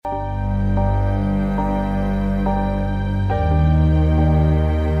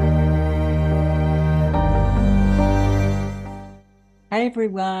Hey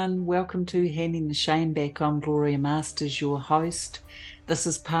everyone, welcome to Handing the Shame Back. I'm Gloria Masters, your host. This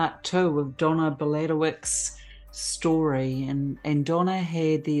is part two of Donna Bulatowicz's story. And Donna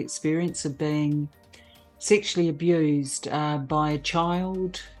had the experience of being sexually abused by a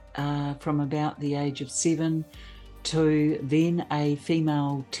child from about the age of 7 to then a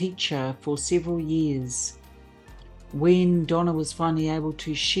female teacher for several years. When Donna was finally able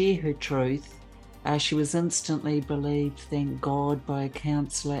to share her truth, she was instantly believed, thank God, by a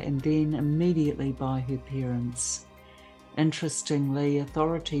counsellor and then immediately by her parents. Interestingly,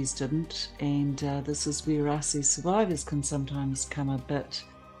 authorities didn't, and this is where us as survivors can sometimes come a bit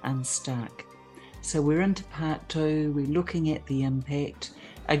unstuck. So we're into part two, we're looking at the impact.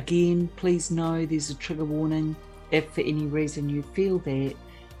 Again, please know there's a trigger warning. If for any reason you feel that,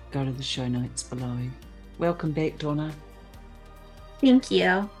 go to the show notes below. Welcome back, Donna. Thank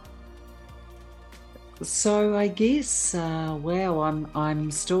you. So I guess, I'm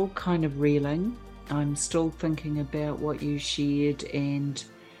still kind of reeling. I'm still thinking about what you shared and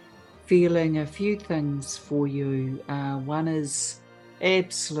feeling a few things for you. One is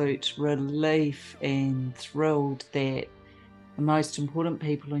absolute relief and thrilled that the most important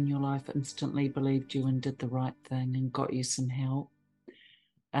people in your life instantly believed you and did the right thing and got you some help.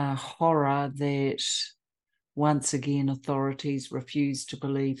 Horror that once again authorities refuse to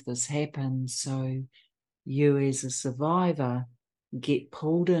believe this happened. So you as a survivor get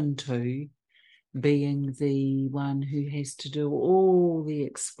pulled into being the one who has to do all the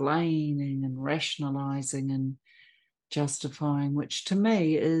explaining and rationalizing and justifying, which to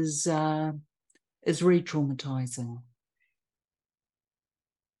me is re-traumatizing.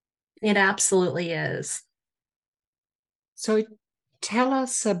 It absolutely is. So tell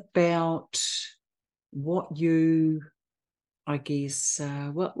us about what you, I guess,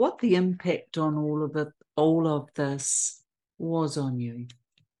 what the impact on all of this was on you.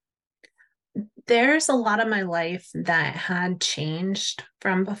 There's a lot of my life that had changed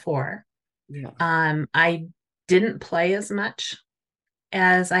from before. Yeah. I didn't play as much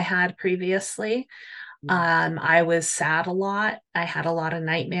as I had previously. Yeah. I was sad a lot. I had a lot of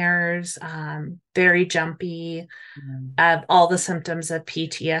nightmares, very jumpy, all the symptoms of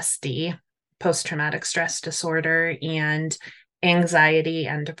PTSD, post-traumatic stress disorder, and anxiety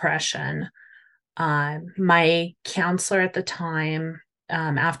and depression. My counselor at the time,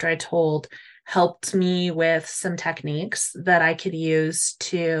 after I told, helped me with some techniques that I could use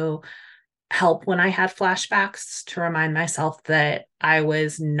to help when I had flashbacks to remind myself that I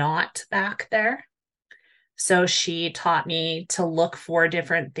was not back there. So she taught me to look for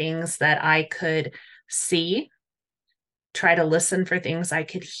different things that I could see, try to listen for things I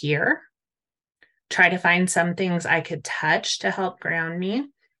could hear, try to find some things I could touch to help ground me,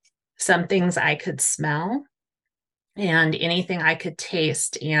 some things I could smell, and anything I could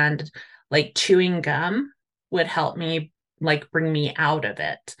taste. And like chewing gum would help me, like bring me out of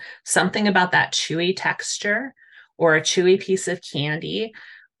it. Something about that chewy texture or a chewy piece of candy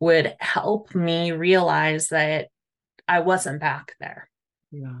would help me realize that I wasn't back there.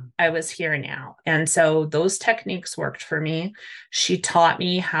 Yeah. I was here now. And so those techniques worked for me. She taught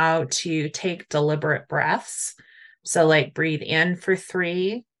me how to take deliberate breaths. So, like, breathe in for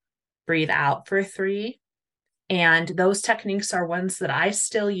 3, breathe out for 3. And those techniques are ones that I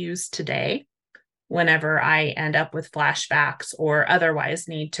still use today whenever I end up with flashbacks or otherwise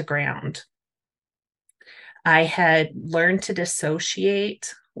need to ground. I had learned to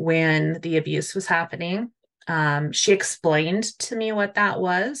dissociate when the abuse was happening. She explained to me what that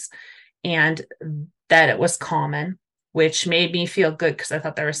was and that it was common, which made me feel good because I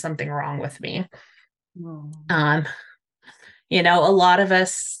thought there was something wrong with me. Oh. Um, a lot of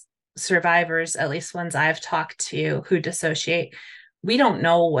us survivors, at least ones I've talked to who dissociate, we don't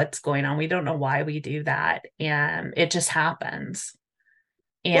know what's going on. We don't know why we do that. And it just happens.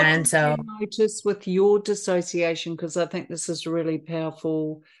 What And did you so notice with your dissociation? Because I think this is really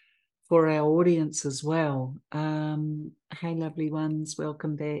powerful for our audience as well. Hey, lovely ones,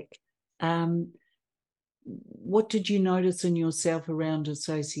 welcome back. Um, what did you notice in yourself around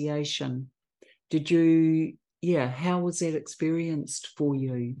dissociation? How was that experienced for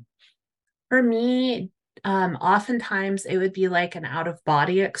you? for me, oftentimes it would be like an out of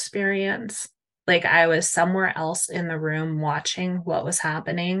body experience. Like I was somewhere else in the room watching what was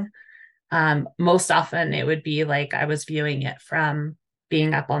happening. Most often it would be like I was viewing it from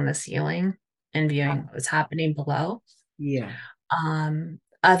being up on the ceiling and viewing what was happening below. Yeah.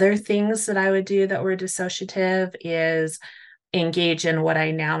 Other things that I would do that were dissociative is engage in what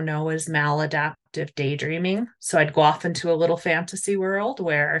I now know as maladaptive daydreaming. So I'd go off into a little fantasy world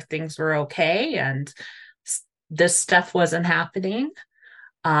where things were okay and this stuff wasn't happening.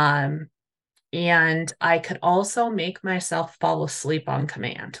 Um, and I could also make myself fall asleep on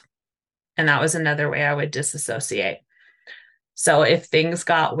command. And that was another way I would disassociate. So if things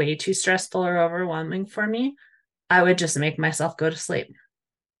got way too stressful or overwhelming for me, I would just make myself go to sleep.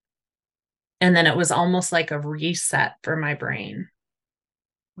 And then it was almost like a reset for my brain.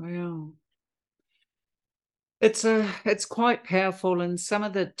 Wow. It's quite powerful, and some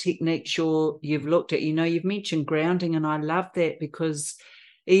of the techniques you've looked at, you've mentioned grounding, and I love that because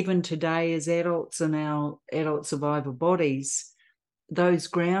even today as adults in our adult survivor bodies, those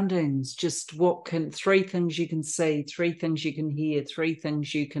groundings, just three things you can see, three things you can hear, three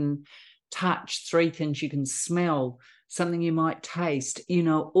things you can touch, three things you can smell, something you might taste,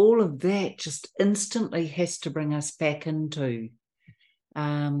 all of that just instantly has to bring us back into.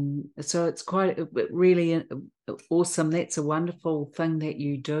 So it's quite really awesome. That's a wonderful thing that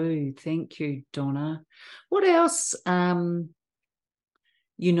you do. Thank you, Donna. What else? The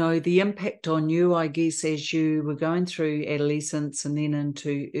impact on you, I guess, as you were going through adolescence and then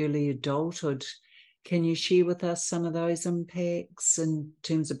into early adulthood. Can you share with us some of those impacts in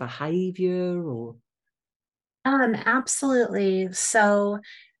terms of behavior or? Absolutely. So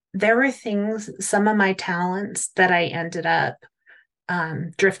there were things, some of my talents that I ended up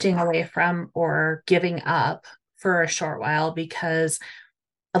drifting away from or giving up for a short while because,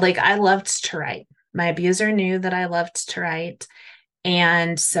 like, I loved to write. My abuser knew that I loved to write.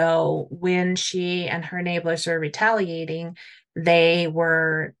 And so when she and her enablers were retaliating, they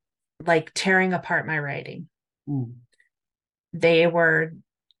were like tearing apart my writing. Mm. They were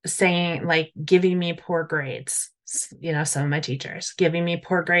saying, like, giving me poor grades. Some of my teachers giving me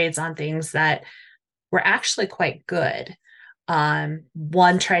poor grades on things that were actually quite good.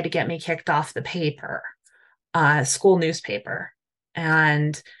 One tried to get me kicked off the paper, school newspaper,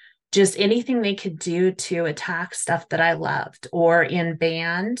 and just anything they could do to attack stuff that I loved. Or in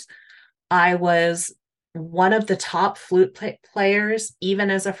band, I was one of the top flute players, even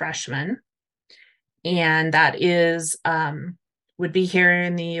as a freshman. And that is, would be here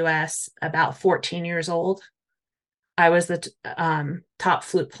in the US about 14 years old. I was the top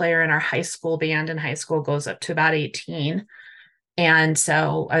flute player in our high school band, and high school goes up to about 18. And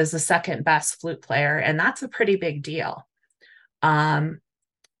so I was the second best flute player, and that's a pretty big deal.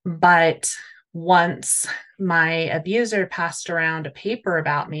 But once my abuser passed around a paper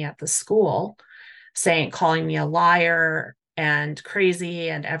about me at the school, calling me a liar and crazy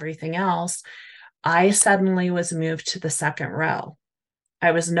and everything else, I suddenly was moved to the second row.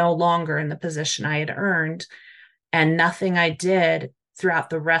 I was no longer in the position I had earned, and nothing I did throughout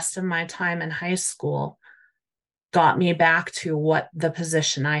the rest of my time in high school got me back to what the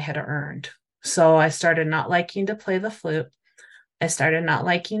position I had earned. So I started not liking to play the flute. I started not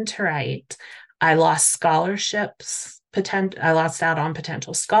liking to write. I lost scholarships. I lost out on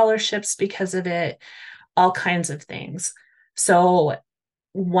potential scholarships because of it, all kinds of things. So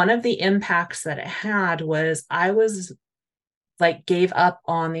one of the impacts that it had was I was like gave up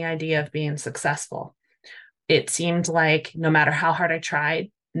on the idea of being successful. It seemed like no matter how hard I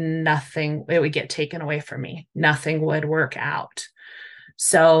tried, nothing, it would get taken away from me. Nothing would work out.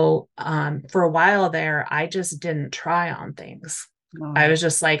 So for a while there, I just didn't try on things. I No. was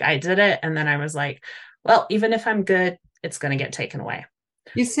just like, I did it. And then I was like, well, even if I'm good, it's going to get taken away.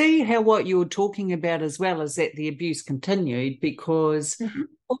 You see how what you're talking about as well is that the abuse continued because Mm-hmm.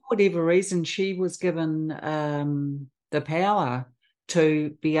 for whatever reason she was given the power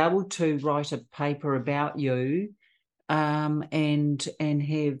to be able to write a paper about you and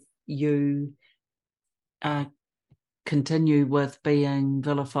have you continue with being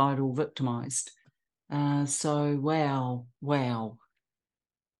vilified or victimized. So wow.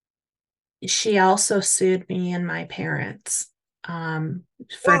 She also sued me and my parents for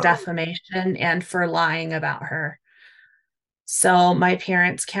Whoa. defamation and for lying about her. So my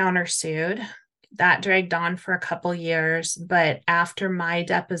parents countersued. That dragged on for a couple years, but after my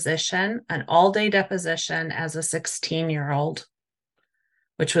deposition, an all-day deposition as a 16-year-old,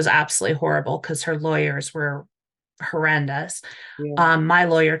 which was absolutely horrible because her lawyers were horrendous. Yeah. My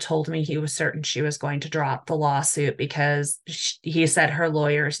lawyer told me he was certain she was going to drop the lawsuit because he said her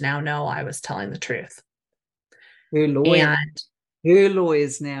lawyers now know I was telling the truth. Her lawyer, And her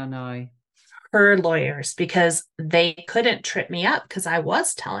lawyers now know. her lawyers, because they couldn't trip me up because I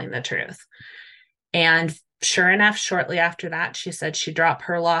was telling the truth. And sure enough, shortly after that, she said she'd drop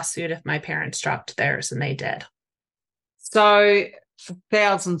her lawsuit if my parents dropped theirs, and they did. So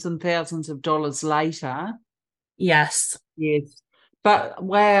thousands and thousands of dollars later. Yes. Yes. But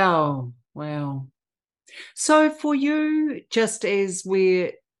wow. So for you, just as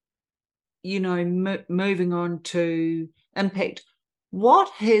we're moving on to impact, what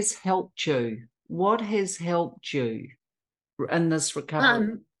has helped you? What has helped you in this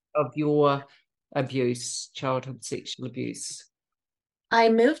recovery of your abuse, childhood sexual abuse? I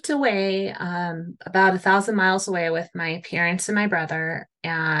moved away about 1,000 miles away with my parents and my brother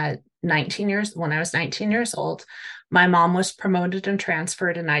at 19 years. When I was 19 years old, my mom was promoted and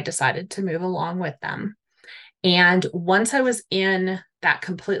transferred, and I decided to move along with them. And once I was in that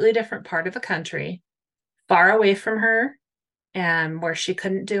completely different part of the country, far away from her and where she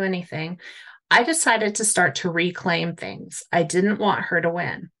couldn't do anything, I decided to start to reclaim things. I didn't want her to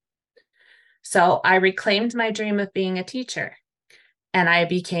win. So I reclaimed my dream of being a teacher, and I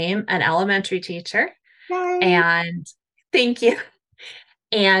became an elementary teacher. Yay. And thank you.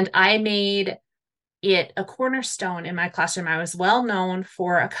 And I made it a cornerstone in my classroom. I was well known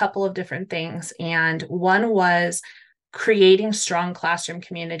for a couple of different things. And one was creating strong classroom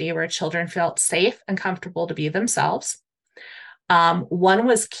community where children felt safe and comfortable to be themselves. One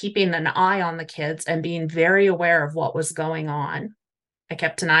was keeping an eye on the kids and being very aware of what was going on. I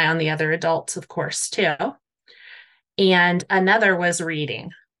kept an eye on the other adults, of course, too. And another was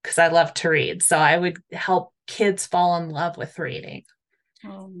reading, because I love to read. So I would help kids fall in love with reading.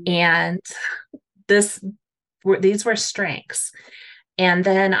 And these were strengths. And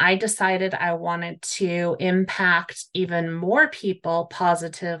then I decided I wanted to impact even more people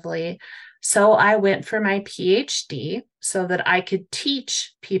positively. So I went for my PhD so that I could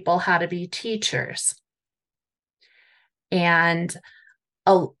teach people how to be teachers. And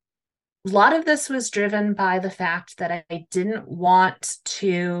a lot of this was driven by the fact that I didn't want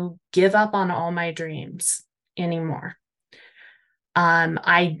to give up on all my dreams anymore.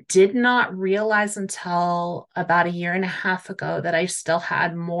 I did not realize until about 1.5 years ago that I still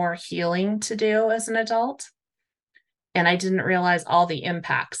had more healing to do as an adult. And I didn't realize all the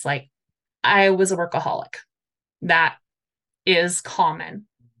impacts. Like, I was a workaholic. That is common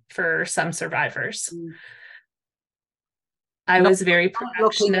for some survivors. I was very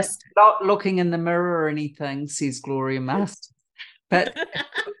perfectionist. Not looking in the mirror or anything, says Gloria Masters. But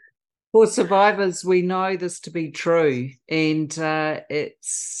for survivors, we know this to be true. And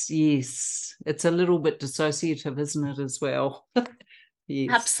it's a little bit dissociative, isn't it, as well?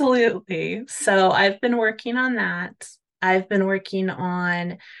 Yes. Absolutely. So I've been working on that. I've been working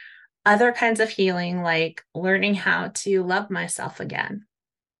on other kinds of healing, like learning how to love myself again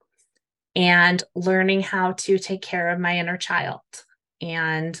and learning how to take care of my inner child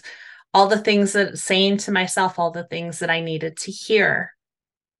and all the things that saying to myself, all the things that I needed to hear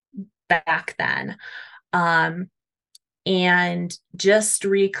back then. And just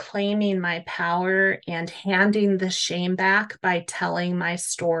reclaiming my power and handing the shame back by telling my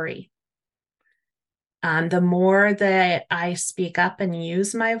story. The more that I speak up and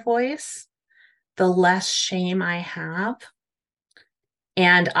use my voice, the less shame I have.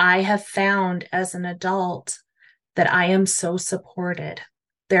 And I have found as an adult that I am so supported.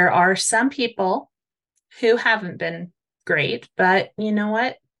 There are some people who haven't been great, but you know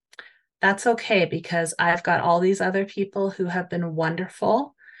what? That's okay, because I've got all these other people who have been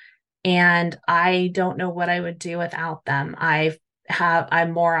wonderful, and I don't know what I would do without them.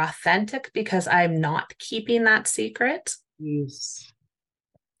 I'm more authentic because I'm not keeping that secret. Yes.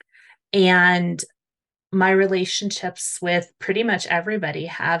 And my relationships with pretty much everybody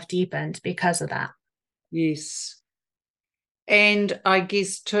have deepened because of that. Yes. And I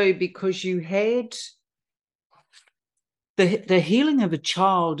guess too, because you had the healing of a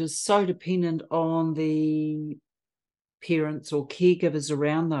child is so dependent on the parents or caregivers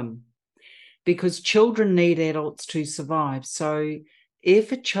around them, because children need adults to survive. So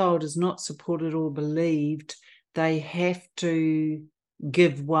if a child is not supported or believed, they have to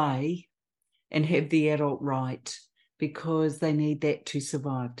give way and have the adult right, because they need that to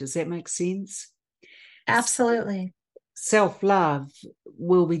survive. Does that make sense? Absolutely. Self-love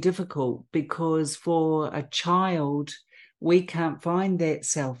will be difficult, because for a child, we can't find that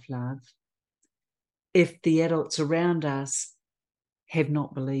self-love if the adults around us have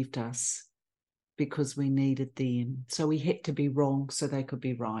not believed us, because we needed them. So we had to be wrong so they could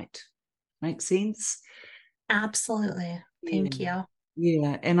be right. Make sense? Absolutely. Thank you.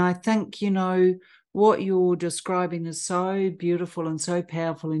 Yeah. And I think, what you're describing is so beautiful and so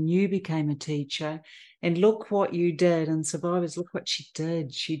powerful. And you became a teacher, and look what you did. And survivors, look what she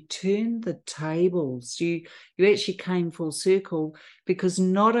did. She turned the tables. You actually came full circle, because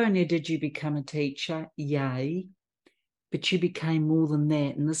not only did you become a teacher, yay, but you became more than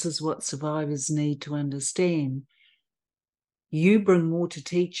that. And this is what survivors need to understand. You bring more to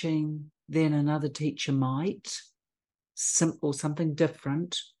teaching than another teacher might, or something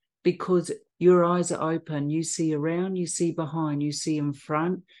different, because your eyes are open. You see around, you see behind, you see in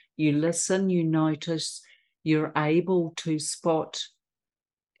front, you listen, you notice, you're able to spot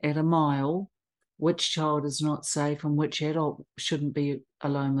at a mile which child is not safe and which adult shouldn't be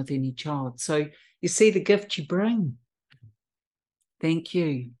alone with any child. So you see the gift you bring. Thank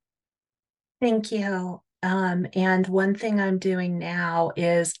you. Thank you. And one thing I'm doing now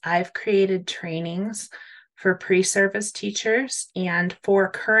is I've created trainings for pre-service teachers and for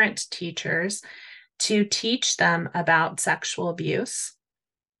current teachers to teach them about sexual abuse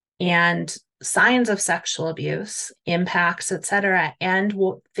and signs of sexual abuse, impacts, etc., and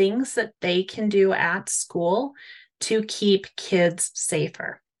things that they can do at school to keep kids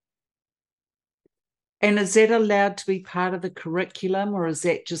safer. And is that allowed to be part of the curriculum, or is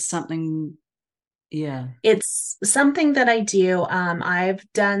that just something? Yeah. It's something that I do. I've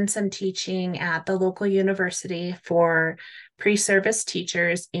done some teaching at the local university for pre-service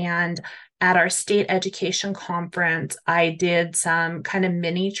teachers, and at our state education conference, I did some kind of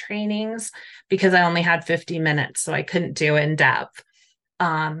mini trainings because I only had 50 minutes, so I couldn't do in depth.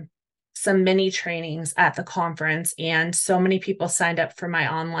 Some mini trainings at the conference, and so many people signed up for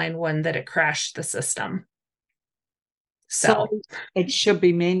my online one that it crashed the system. So So it should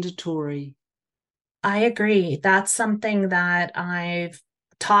be mandatory. I agree. That's something that I've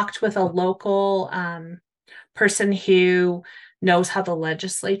talked with a local person who knows how the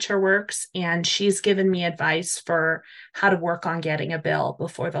legislature works, and she's given me advice for how to work on getting a bill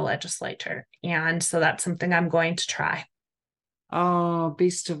before the legislature. And so that's something I'm going to try. Oh,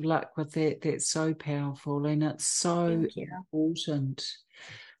 best of luck with that. That's so powerful and it's so Thank you. important.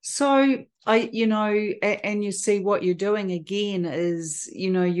 So and you see what you're doing again is,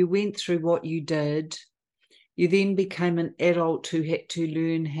 you went through what you did. You then became an adult who had to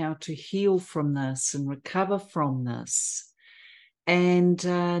learn how to heal from this and recover from this. And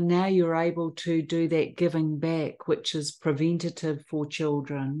now you're able to do that giving back, which is preventative for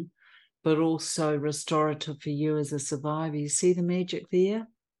children, but also restorative for you as a survivor. You see the magic there?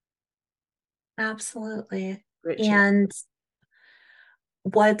 Absolutely. Rachel. And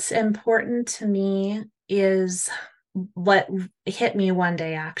what's important to me is what hit me one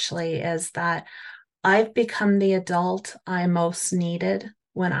day actually is that I've become the adult I most needed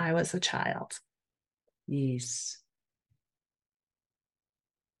when I was a child. Yes.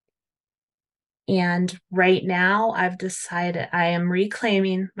 And right now, I've decided I am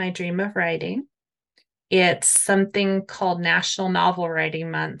reclaiming my dream of writing. It's something called National Novel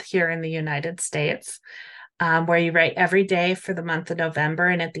Writing Month here in the United States, where you write every day for the month of November,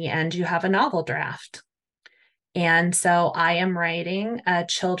 and at the end, you have a novel draft. And so I am writing a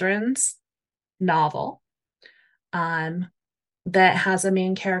children's novel that has a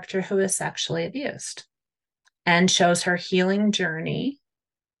main character who is sexually abused and shows her healing journey.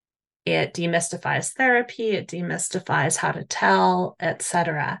 It demystifies therapy, it demystifies how to tell,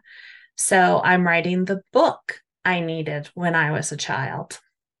 etc. So I'm writing the book I needed when I was a child.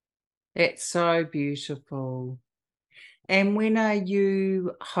 It's so beautiful. And when are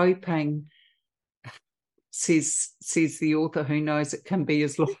you hoping, says the author who knows it can be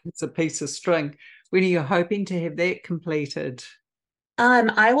as long as a piece of string, when are you hoping to have that completed?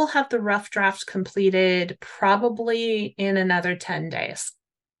 I will have the rough draft completed probably in another 10 days.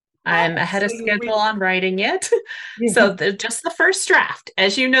 Oh, I'm ahead so of you're schedule really, on writing it. yeah. So just the first draft.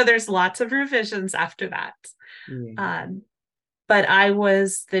 As you know, there's lots of revisions after that. Yeah. But I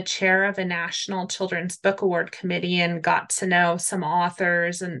was the chair of a National Children's Book Award committee and got to know some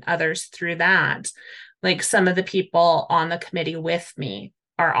authors and others through that. Like some of the people on the committee with me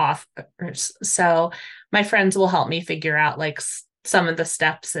are authors. So my friends will help me figure out like some of the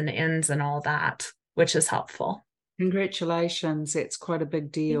steps and ends and all that, which is helpful. Congratulations. That's quite a big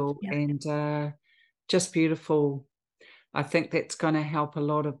Thank deal you. and just beautiful. I think that's going to help a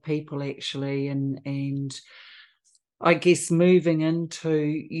lot of people actually, and I guess moving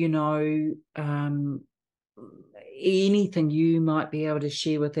into, anything you might be able to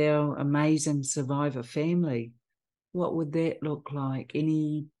share with our amazing survivor family. What would that look like?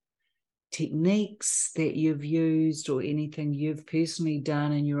 Any techniques that you've used or anything you've personally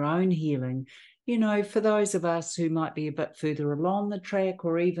done in your own healing? For those of us who might be a bit further along the track,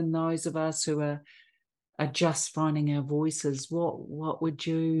 or even those of us who are just finding our voices, what would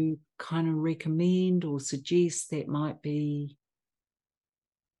you kind of recommend or suggest that might be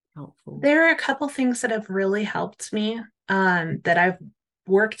helpful? There are a couple things that have really helped me that I've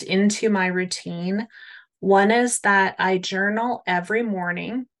worked into my routine. One is that I journal every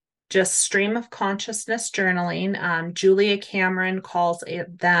morning, just stream of consciousness journaling. Julia Cameron calls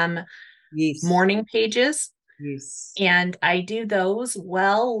them Yes. morning pages. Yes. And I do those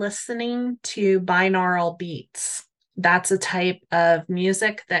while listening to binaural beats. That's a type of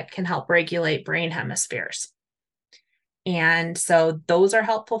music that can help regulate brain hemispheres. And so those are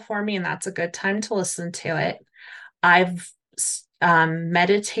helpful for me, and that's a good time to listen to it. I've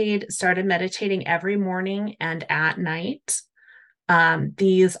started meditating every morning and at night.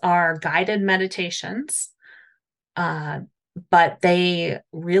 These are guided meditations, but they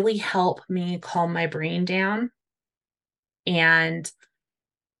really help me calm my brain down and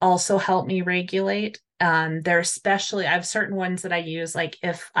also help me regulate. They're especially, I have certain ones that I use, like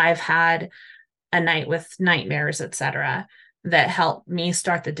if I've had a night with nightmares, etc., that help me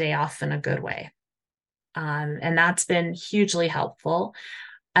start the day off in a good way. And that's been hugely helpful.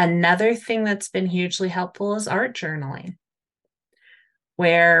 Another thing that's been hugely helpful is art journaling,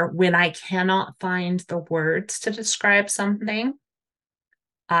 where when I cannot find the words to describe something,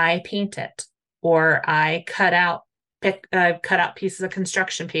 I paint it, or I cut out pieces of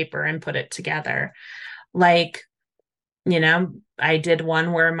construction paper and put it together. Like, I did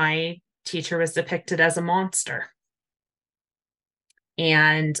one where my teacher was depicted as a monster.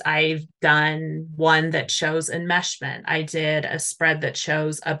 And I've done one that shows enmeshment. I did a spread that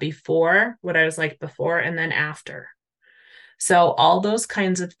shows a before, what I was like before, and then after. So all those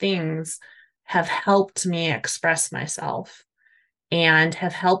kinds of things have helped me express myself and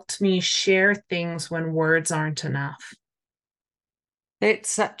have helped me share things when words aren't enough.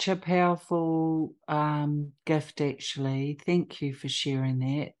 That's such a powerful gift, actually. Thank you for sharing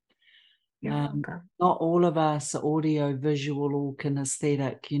that. You're welcome. Not all of us are audio, visual, or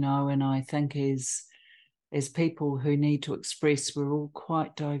kinesthetic, and I think as people who need to express, we're all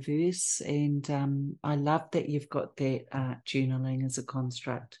quite diverse. And I love that you've got that art journaling as a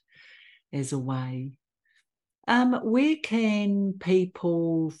construct, as a way. Where can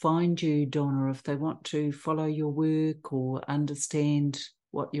people find you, Donna, if they want to follow your work or understand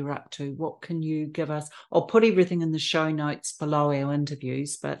what you're up to? What can you give us? I'll put everything in the show notes below our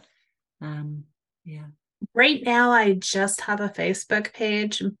interviews, but yeah. Right now, I just have a Facebook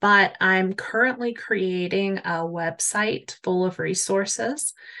page, but I'm currently creating a website full of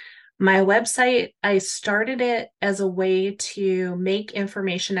resources. My website, I started it as a way to make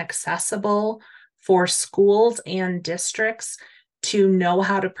information accessible for schools and districts to know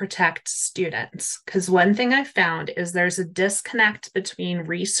how to protect students. Because one thing I found is there's a disconnect between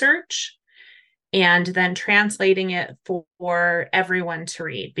research and then translating it for everyone to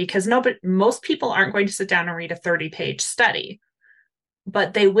read, because most people aren't going to sit down and read a 30-page study,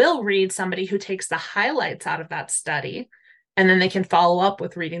 but they will read somebody who takes the highlights out of that study, and then they can follow up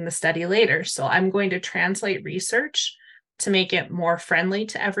with reading the study later. So I'm going to translate research to make it more friendly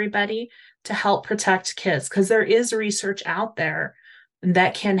to everybody, to help protect kids, because there is research out there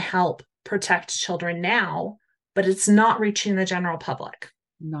that can help protect children now, but it's not reaching the general public.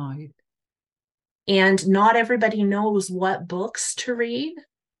 No. And not everybody knows what books to read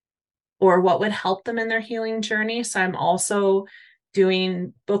or what would help them in their healing journey. So I'm also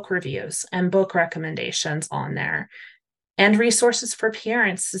doing book reviews and book recommendations on there, and resources for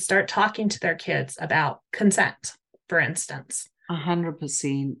parents to start talking to their kids about consent, for instance.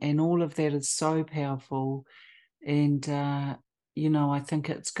 100%. And all of that is so powerful. And, I think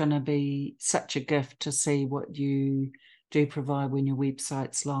it's going to be such a gift to see what you do provide when your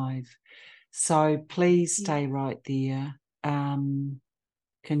website's live. So please stay right there.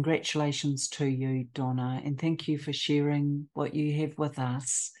 Congratulations to you, Donna, and thank you for sharing what you have with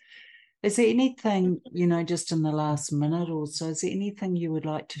us. Is there anything, just in the last minute or so, is there anything you would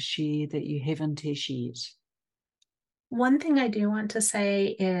like to share that you haven't shared? One thing I do want to say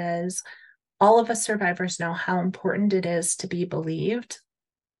is all of us survivors know how important it is to be believed.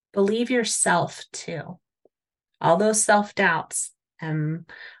 Believe yourself too. All those self-doubts. I'm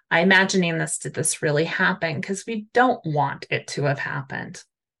imagining this, did this really happen? Because we don't want it to have happened,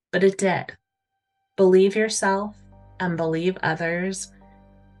 but it did. Believe yourself and believe others,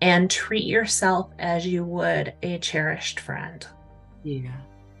 and treat yourself as you would a cherished friend. Yeah,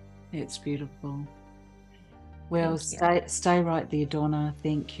 it's beautiful. Well, stay right there, Donna.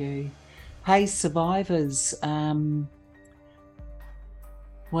 Thank you. Hey, survivors.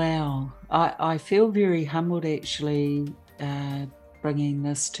 Wow, I feel very humbled actually bringing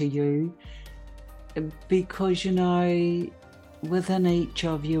this to you, because within each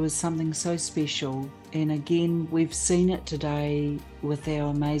of you is something so special. And again, we've seen it today with our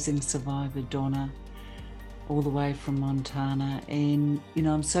amazing survivor, Donna, all the way from Montana. And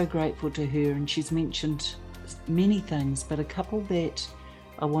I'm so grateful to her, and she's mentioned many things, but a couple that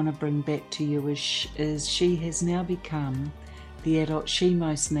I want to bring back to you is she has now become the adult she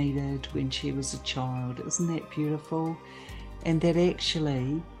most needed when she was a child. Isn't that beautiful? And that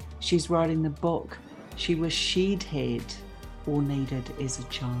actually she's writing the book she wished she'd had or needed as a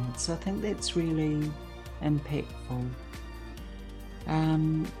child. So I think that's really impactful.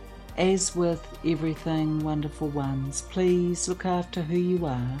 As with everything, wonderful ones, please look after who you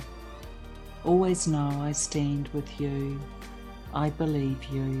are. Always know I stand with you, I believe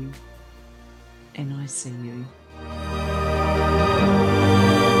you, and I see you.